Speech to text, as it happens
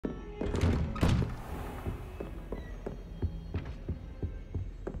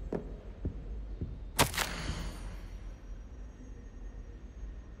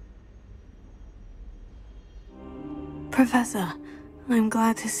Professor, I'm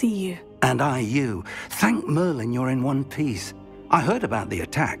glad to see you. And I you. Thank Merlin you're in one piece. I heard about the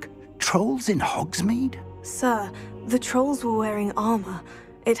attack. Trolls in Hogsmeade? Sir, the trolls were wearing armor.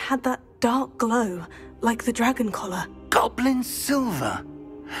 It had that dark glow, like the dragon collar. Goblin silver!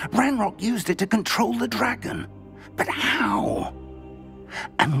 Ranrock used it to control the dragon. But how?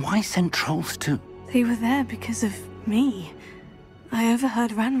 And why send trolls to... They were there because of me. I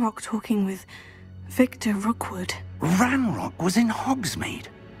overheard Ranrock talking with Victor Rookwood. Ranrock was in Hogsmeade?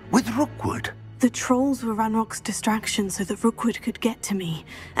 With Rookwood? The trolls were Ranrock's distraction so that Rookwood could get to me.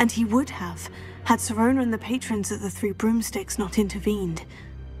 And he would have, had Sirona and the patrons of the Three Broomsticks not intervened.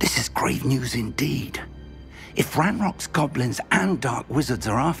 This is grave news indeed. If Ranrock's goblins and dark wizards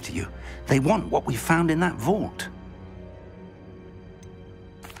are after you, they want what we found in that vault.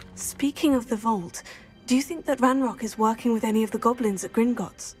 Speaking of the vault, do you think that Ranrock is working with any of the goblins at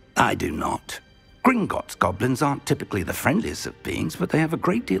Gringotts? I do not. Gringotts goblins aren't typically the friendliest of beings, but they have a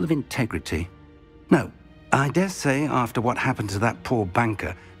great deal of integrity. No, I dare say after what happened to that poor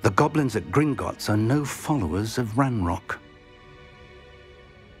banker, the goblins at Gringotts are no followers of Ranrock.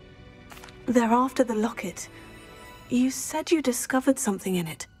 They're after the locket. You said you discovered something in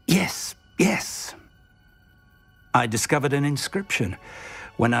it. Yes. I discovered an inscription.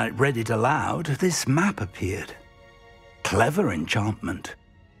 When I read it aloud, this map appeared. Clever enchantment.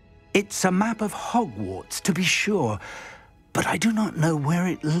 It's a map of Hogwarts, to be sure, but I do not know where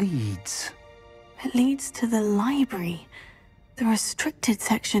it leads. It leads to the library. The restricted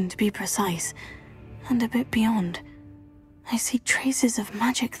section, to be precise. And a bit beyond. I see traces of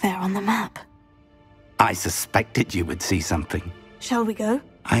magic there on the map. I suspected you would see something. Shall we go?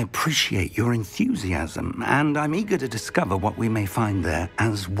 I appreciate your enthusiasm, and I'm eager to discover what we may find there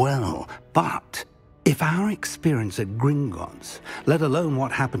as well. But if our experience at Gringotts, let alone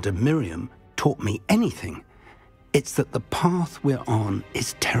what happened to Miriam, taught me anything, it's that the path we're on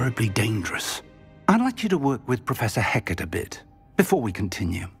is terribly dangerous. I'd like you to work with Professor Hecat a bit before we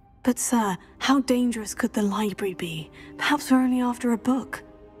continue. But sir, how dangerous could the library be? Perhaps we're only after a book.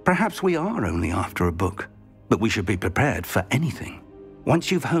 Perhaps we are only after a book, but we should be prepared for anything.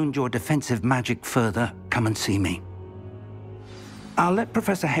 Once you've honed your defensive magic further, come and see me. I'll let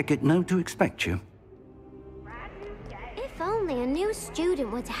Professor Hecat know to expect you. If only a new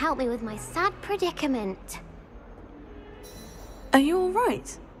student were to help me with my sad predicament. Are you all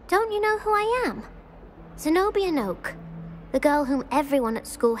right? Don't you know who I am? Zenobia Noak, the girl whom everyone at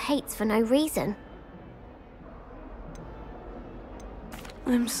school hates for no reason.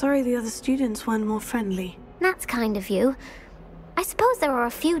 I'm sorry the other students weren't more friendly. That's kind of you. I suppose there are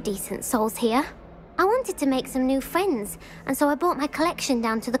a few decent souls here. I wanted to make some new friends, and so I brought my collection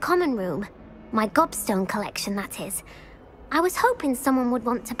down to the common room. My gobstone collection, that is. I was hoping someone would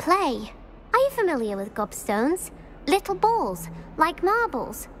want to play. Are you familiar with gobstones? Little balls, like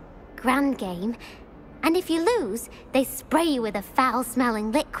marbles. Grand game. And if you lose, they spray you with a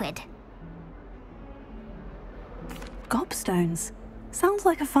foul-smelling liquid. Gobstones? Sounds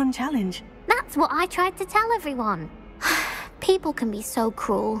like a fun challenge. That's what I tried to tell everyone. People can be so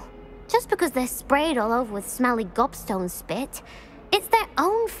cruel. Just because they're sprayed all over with smelly gobstone spit, it's their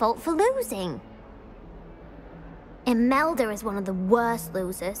own fault for losing. Imelda is one of the worst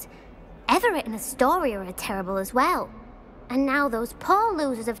losers. Everett and Astoria are terrible as well. And now those poor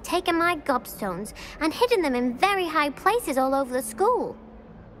losers have taken my gobstones and hidden them in very high places all over the school.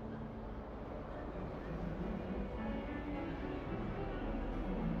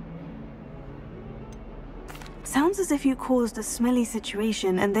 Sounds as if you caused a smelly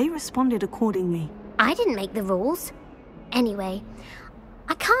situation and they responded accordingly. I didn't make the rules. Anyway,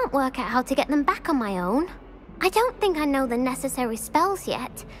 I can't work out how to get them back on my own. I don't think I know the necessary spells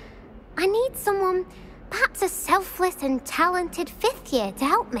yet. I need someone, perhaps a selfless and talented fifth year to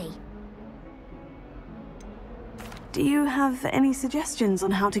help me. Do you have any suggestions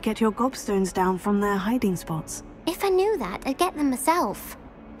on how to get your gobstones down from their hiding spots? If I knew that, I'd get them myself.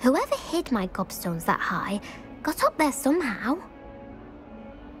 Whoever hid my gobstones that high got up there somehow.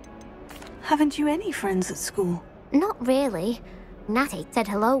 Haven't you any friends at school? Not really. Natty said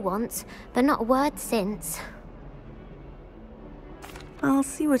hello once, but not a word since. I'll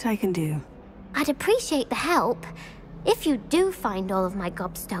see what I can do. I'd appreciate the help. If you do find all of my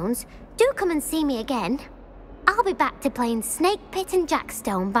gobstones, do come and see me again. I'll be back to playing Snake Pit and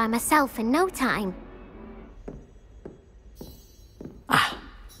Jackstone by myself in no time.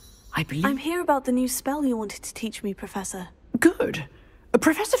 I believe... I'm here about the new spell you wanted to teach me, Professor. Good.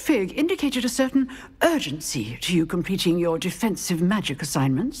 Professor Fig indicated a certain urgency to you completing your defensive magic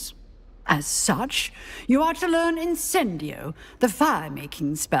assignments. As such, you are to learn Incendio, the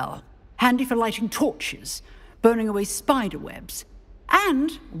fire-making spell, handy for lighting torches, burning away spider webs,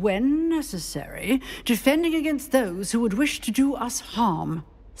 and, when necessary, defending against those who would wish to do us harm.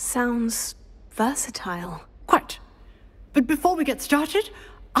 Sounds versatile. Quite. But before we get started,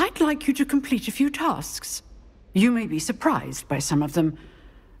 I'd like you to complete a few tasks. You may be surprised by some of them.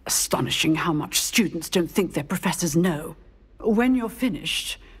 Astonishing how much students don't think their professors know. When you're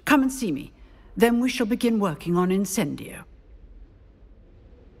finished, come and see me. Then we shall begin working on Incendio.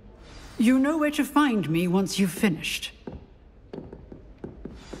 You know where to find me once you've finished.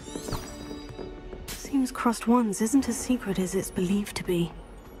 Seems Crossed Wands isn't as secret as it's believed to be.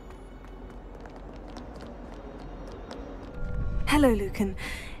 Hello, Lucan.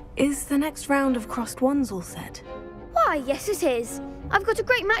 Is the next round of Crossed Wands all set? Why, yes it is. I've got a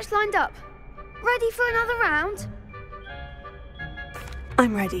great match lined up. Ready for another round?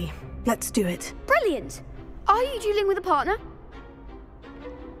 I'm ready. Let's do it. Brilliant. Are you dueling with a partner?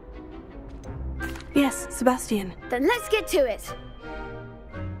 Yes, Sebastian. Then let's get to it.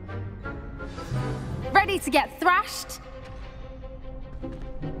 Ready to get thrashed?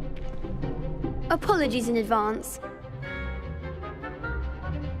 Apologies in advance.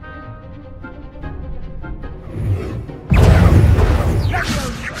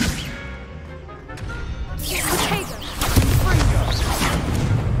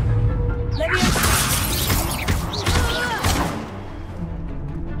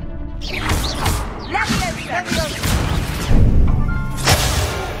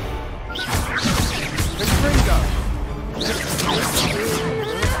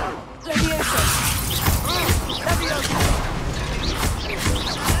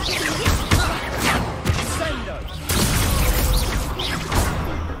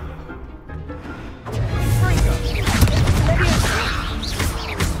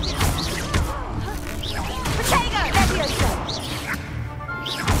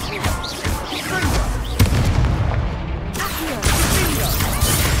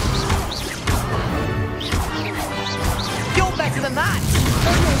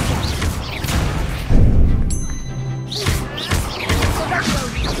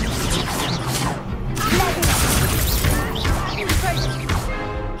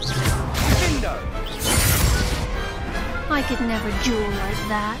 I could never duel like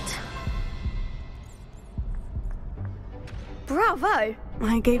that. Bravo!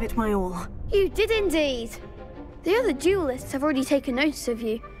 I gave it my all. You did indeed. The other duelists have already taken notice of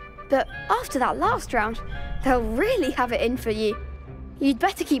you, but after that last round, they'll really have it in for you. You'd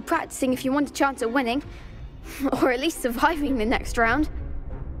better keep practicing if you want a chance at winning, or at least surviving the next round.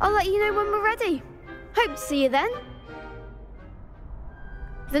 I'll let you know when we're ready. Hope to see you then.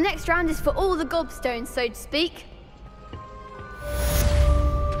 The next round is for all the gobstones, so to speak.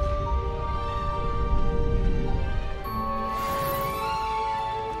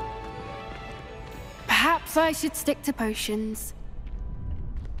 Perhaps I should stick to potions.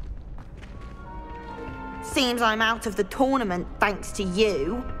 Seems I'm out of the tournament thanks to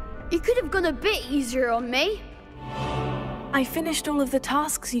you. You could have gone a bit easier on me. I finished all of the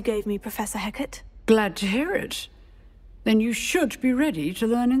tasks you gave me, Professor Hecat. Glad to hear it. Then you should be ready to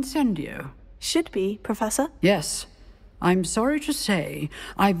learn Incendio. Should be, Professor. Yes. I'm sorry to say,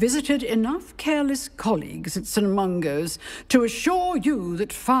 I visited enough careless colleagues at St. Mungo's to assure you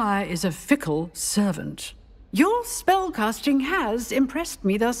that fire is a fickle servant. Your spellcasting has impressed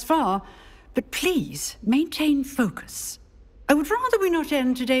me thus far, but please maintain focus. I would rather we not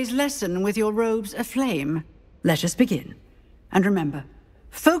end today's lesson with your robes aflame. Let us begin. And remember,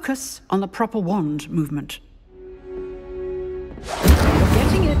 focus on the proper wand movement. You're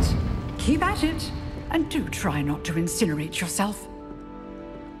getting it. Keep at it. And do try not to incinerate yourself.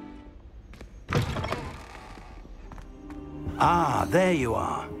 Ah, there you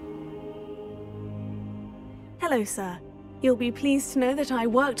are. Hello, sir. You'll be pleased to know that I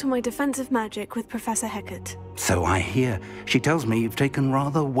worked on my defensive magic with Professor Hecat. So I hear. She tells me you've taken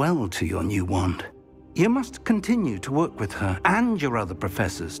rather well to your new wand. You must continue to work with her and your other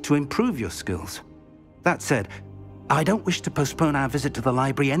professors to improve your skills. That said, I don't wish to postpone our visit to the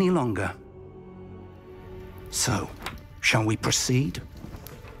library any longer. So, shall we proceed?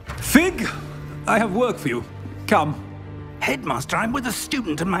 Fig, I have work for you. Come. Headmaster, I'm with a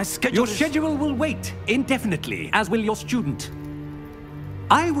student and my schedule Your schedule will wait indefinitely, as will your student.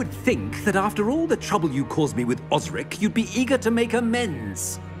 I would think that after all the trouble you caused me with Osric, you'd be eager to make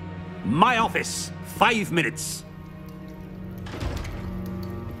amends. My office, 5 minutes.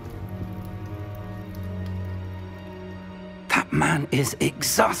 That man is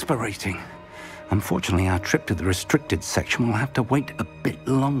exasperating. Unfortunately, our trip to the restricted section will have to wait a bit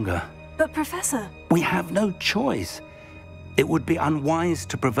longer. But, Professor... We have no choice. It would be unwise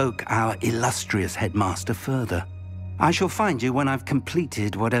to provoke our illustrious headmaster further. I shall find you when I've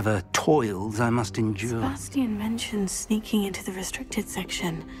completed whatever toils I must endure. Sebastian mentioned sneaking into the restricted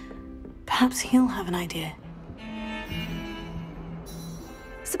section. Perhaps he'll have an idea.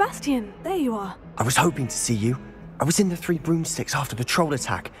 Sebastian, there you are. I was hoping to see you. I was in the Three Broomsticks after the troll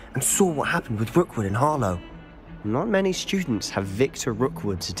attack and saw what happened with Rookwood and Harlow. Not many students have Victor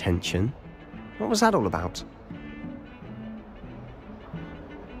Rookwood's attention. What was that all about?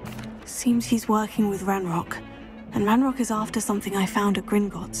 Seems he's working with Ranrock. And Ranrock is after something I found at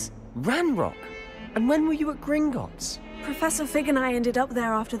Gringotts. Ranrock? And when were you at Gringotts? Professor Fig and I ended up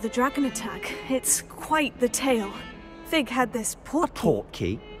there after the dragon attack. It's quite the tale. Fig had this portkey. A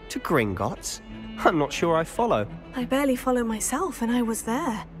portkey? To Gringotts? I'm not sure I follow. I barely follow myself, and I was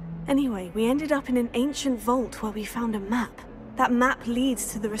there. Anyway, we ended up in an ancient vault where we found a map. That map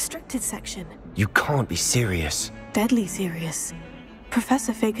leads to the restricted section. You can't be serious. Deadly serious.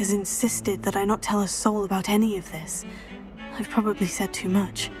 Professor Fig has insisted that I not tell a soul about any of this. I've probably said too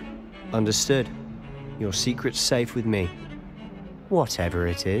much. Understood. Your secret's safe with me. Whatever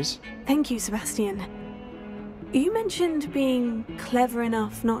it is. Thank you, Sebastian. You mentioned being clever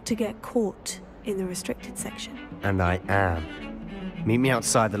enough not to get caught in the restricted section. And I am. Meet me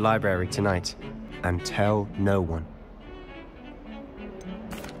outside the library tonight, and tell no one.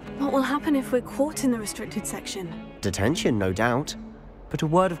 What will happen if we're caught in the restricted section? Detention, no doubt. But a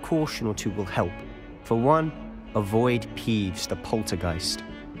word of caution or two will help. For one, avoid Peeves the poltergeist.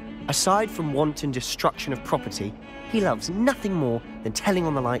 Aside from wanton destruction of property, he loves nothing more than telling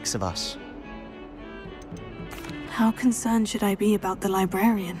on the likes of us. How concerned should I be about the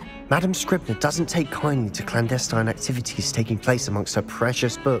librarian? Madam Scribner doesn't take kindly to clandestine activities taking place amongst her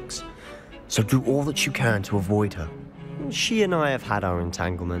precious books, so do all that you can to avoid her. She and I have had our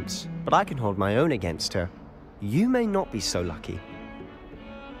entanglements, but I can hold my own against her. You may not be so lucky.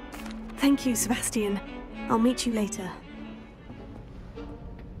 Thank you, Sebastian. I'll meet you later.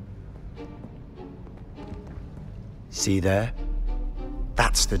 See there?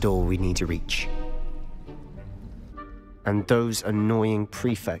 That's the door we need to reach. And those annoying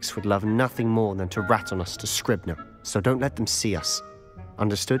prefects would love nothing more than to rat on us to Scribner, so don't let them see us.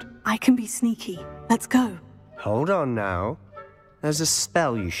 Understood? I can be sneaky. Let's go. Hold on now. There's a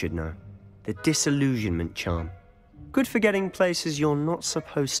spell you should know. The Disillusionment Charm. Good for getting places you're not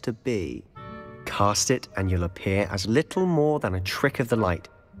supposed to be. Cast it and you'll appear as little more than a trick of the light,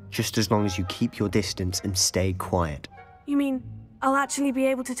 just as long as you keep your distance and stay quiet. You mean I'll actually be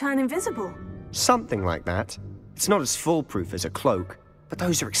able to turn invisible? Something like that. It's not as foolproof as a cloak, but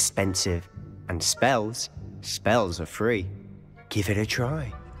those are expensive. And spells are free. Give it a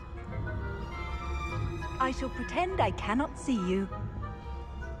try. I shall pretend I cannot see you.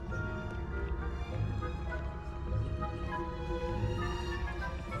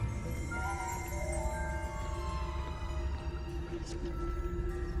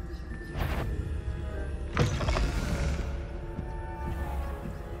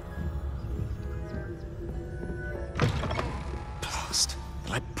 Blast!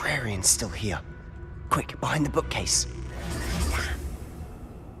 The librarian's still here. Quick, behind the bookcase.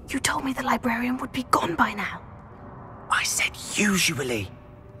 You told me the librarian would be gone by now. I said usually,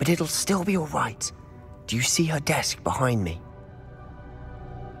 but it'll still be all right. Do you see her desk behind me?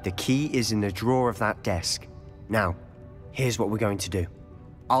 The key is in the drawer of that desk. Now, here's what we're going to do.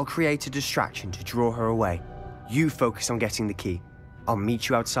 I'll create a distraction to draw her away. You focus on getting the key. I'll meet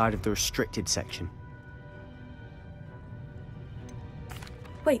you outside of the restricted section.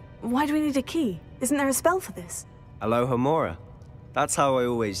 Wait, why do we need a key? Isn't there a spell for this? Alohomora. That's how I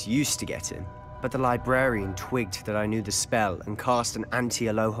always used to get in. But the librarian twigged that I knew the spell and cast an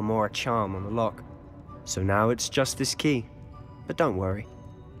anti-Alohomora charm on the lock. So now it's just this key. But don't worry.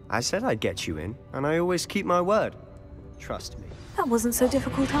 I said I'd get you in, and I always keep my word. Trust me. That wasn't so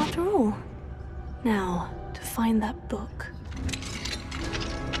difficult after all. Now, to find that book.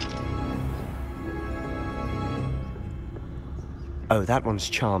 Oh, that one's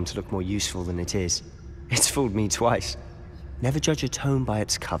charmed to look more useful than it is. It's fooled me twice. Never judge a tome by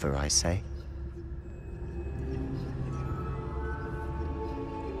its cover, I say.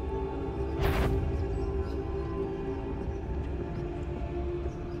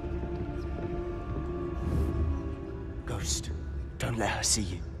 Ghost, don't let her see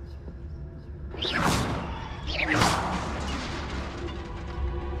you.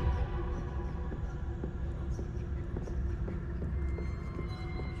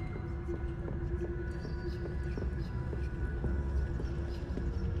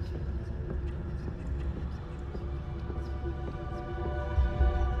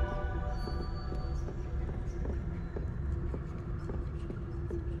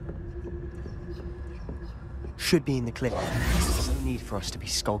 should be in the clip. There's no need for us to be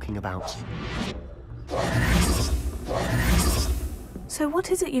skulking about. So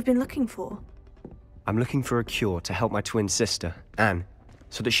what is it you've been looking for? I'm looking for a cure to help my twin sister, Anne,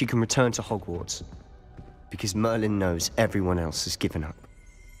 so that she can return to Hogwarts. Because Merlin knows everyone else has given up.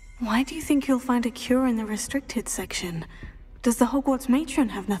 Why do you think you'll find a cure in the restricted section? Does the Hogwarts matron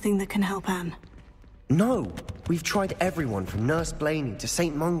have nothing that can help Anne? No! We've tried everyone from Nurse Blaney to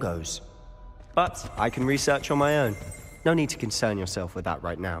St. Mungo's. But I can research on my own. No need to concern yourself with that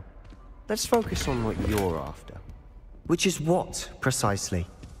right now. Let's focus on what you're after. Which is what, precisely?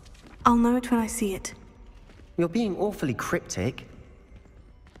 I'll know it when I see it. You're being awfully cryptic.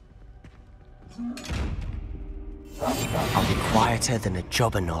 I'll be quieter than a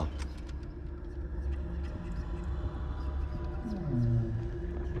jobberknoll.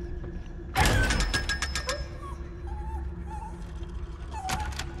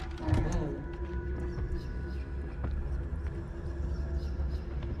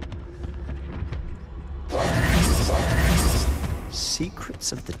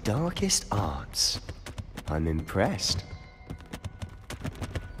 Secrets of the darkest arts. I'm impressed.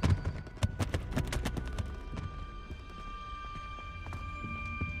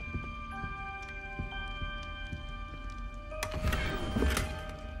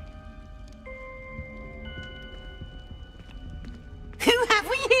 Who have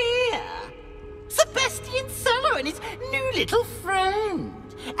we here? Sebastian Sallow and his new little friend.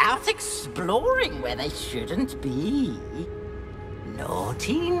 Out exploring where they shouldn't be.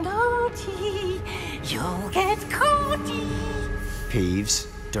 Naughty, naughty, you'll get caughty. Peeves,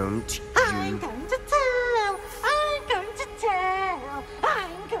 don't you... I'm going to tell, I'm going to tell,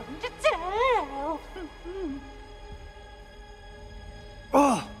 I'm going to tell.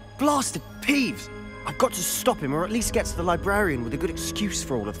 Oh, blasted Peeves! I've got to stop him, or at least get to the librarian with a good excuse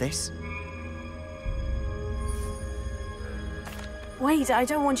for all of this. Wait, I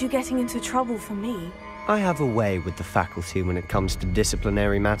don't want you getting into trouble for me. I have a way with the faculty when it comes to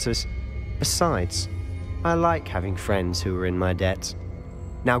disciplinary matters. Besides, I like having friends who are in my debt.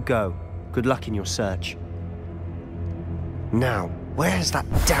 Now go. Good luck in your search. Now, where has that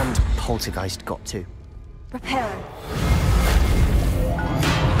damned poltergeist got to? Reparo.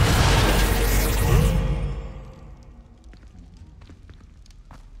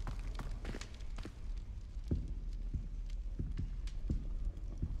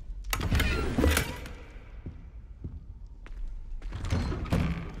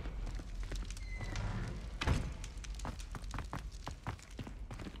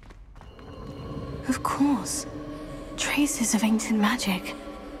 Of course. Traces of ancient magic.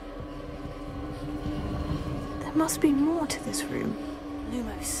 There must be more to this room.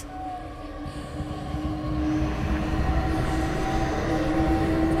 Lumos.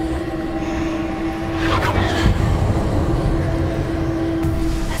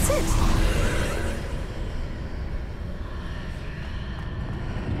 That's it.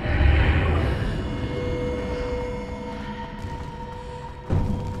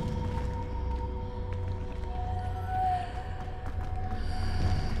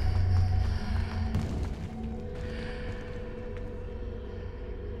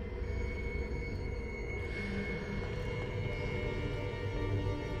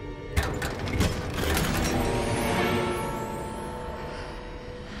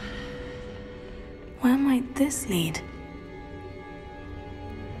 Where might this lead?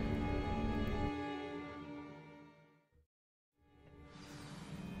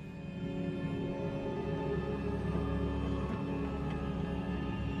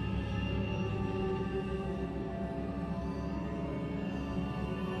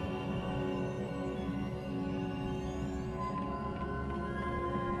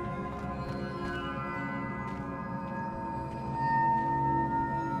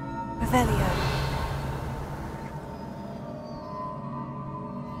 Revelio.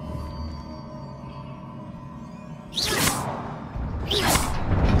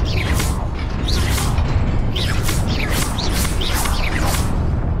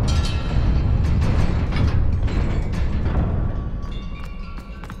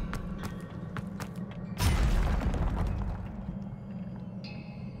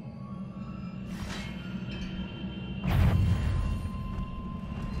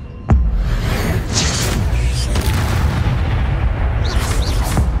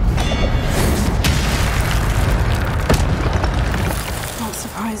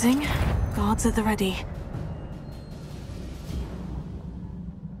 Guards at the ready.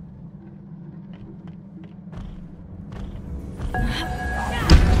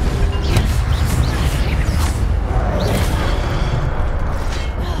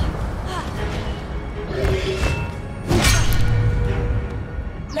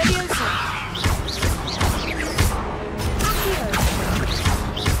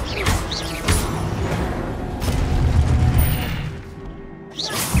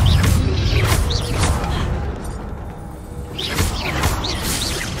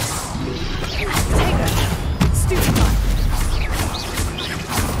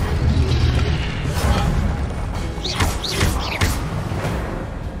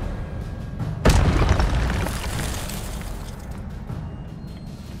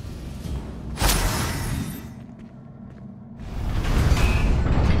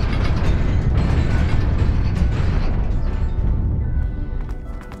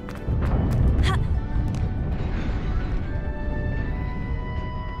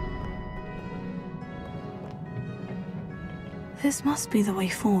 This must be the way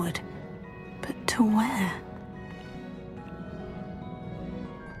forward. But to where?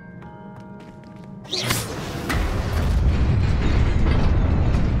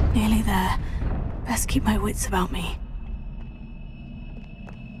 Nearly there. Best keep my wits about me.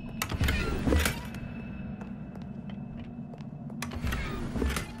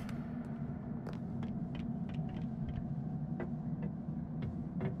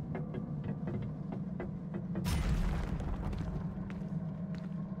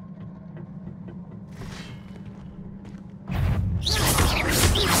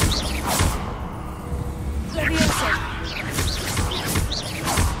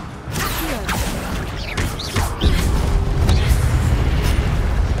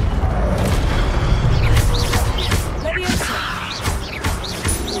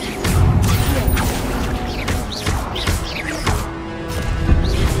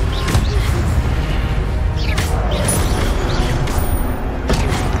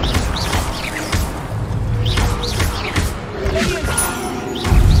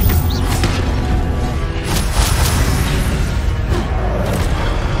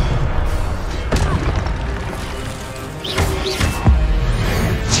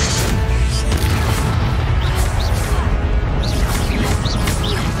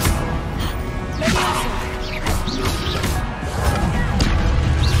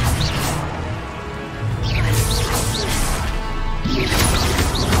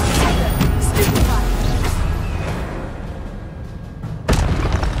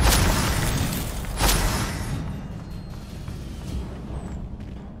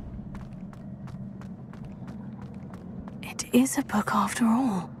 Is a book after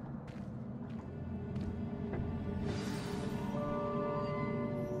all.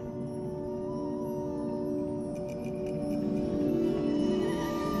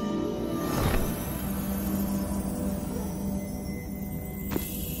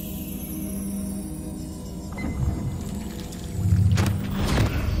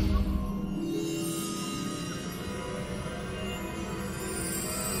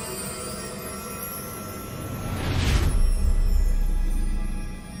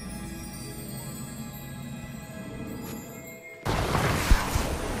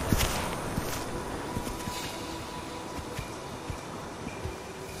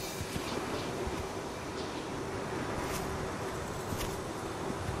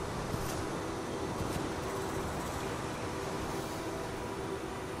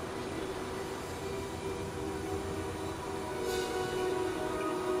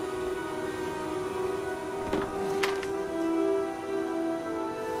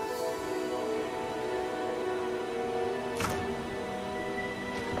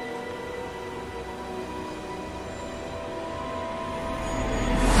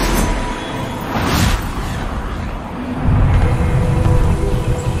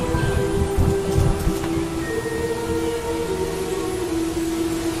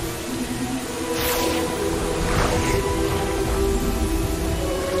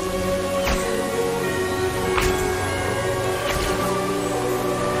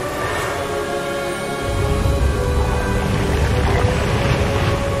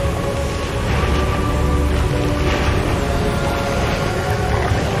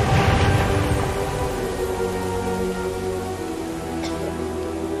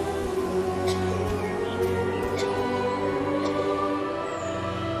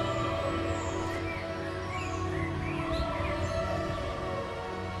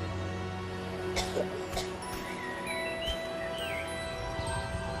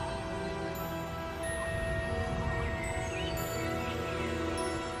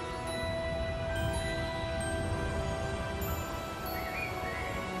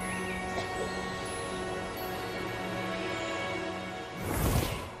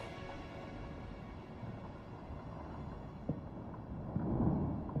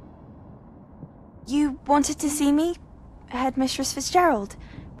 You wanted to see me? Headmistress Fitzgerald,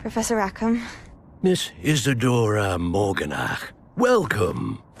 Professor Rackham. Miss Isadora Morganach,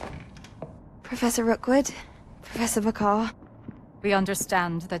 welcome. Professor Rookwood, Professor Bakar. We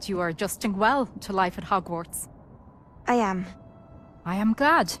understand that you are adjusting well to life at Hogwarts. I am. I am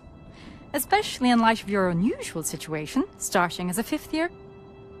glad. Especially in light of your unusual situation, starting as a 5th year.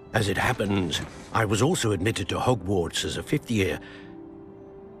 As it happens, I was also admitted to Hogwarts as a 5th year.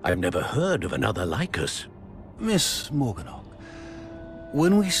 I've never heard of another like us. Miss Morganach,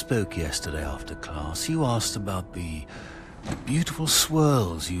 when we spoke yesterday after class, you asked about the beautiful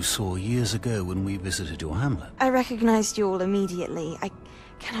swirls you saw years ago when we visited your hamlet. I recognized you all immediately. I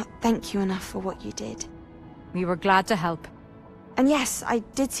cannot thank you enough for what you did. We were glad to help. And yes, I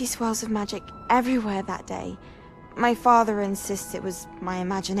did see swirls of magic everywhere that day. My father insists it was my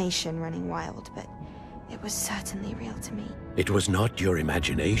imagination running wild, but it was certainly real to me. It was not your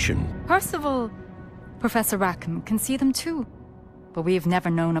imagination. Percival, Professor Rackham can see them too. But we've never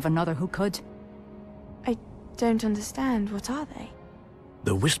known of another who could. I don't understand. What are they?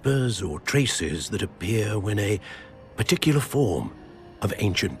 The whispers or traces that appear when a particular form of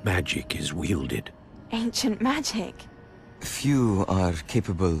ancient magic is wielded. Ancient magic? Few are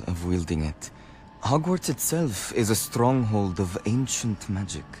capable of wielding it. Hogwarts itself is a stronghold of ancient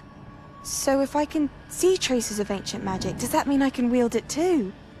magic. So if I can see traces of ancient magic, does that mean I can wield it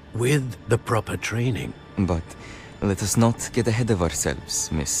too? With the proper training. But let us not get ahead of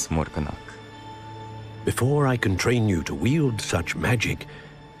ourselves, Miss Morganach. Before I can train you to wield such magic,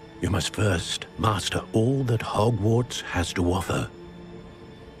 you must first master all that Hogwarts has to offer.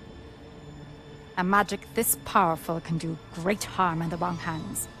 A magic this powerful can do great harm in the wrong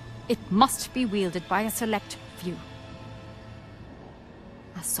hands. It must be wielded by a select few.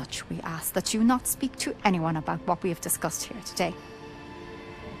 As such, we ask that you not speak to anyone about what we have discussed here today.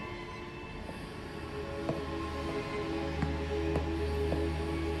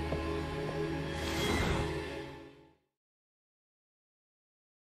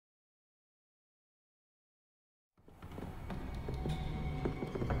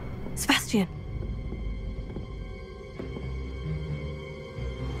 Sebastian.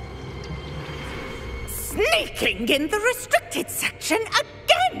 Sneaking in the restricted section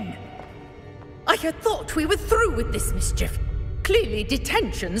again! I had thought we were through with this mischief. Clearly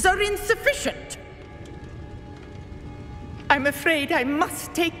detentions are insufficient. I'm afraid I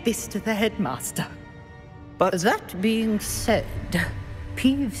must take this to the headmaster. But that being said,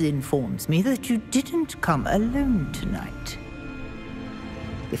 Peeves informs me that you didn't come alone tonight.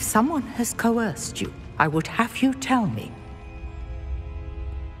 If someone has coerced you, I would have you tell me.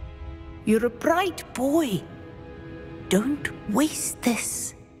 You're a bright boy. Don't waste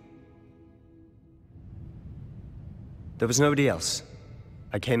this. There was nobody else.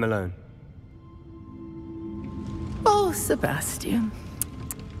 I came alone. Oh, Sebastian.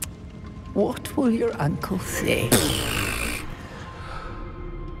 What will your uncle say?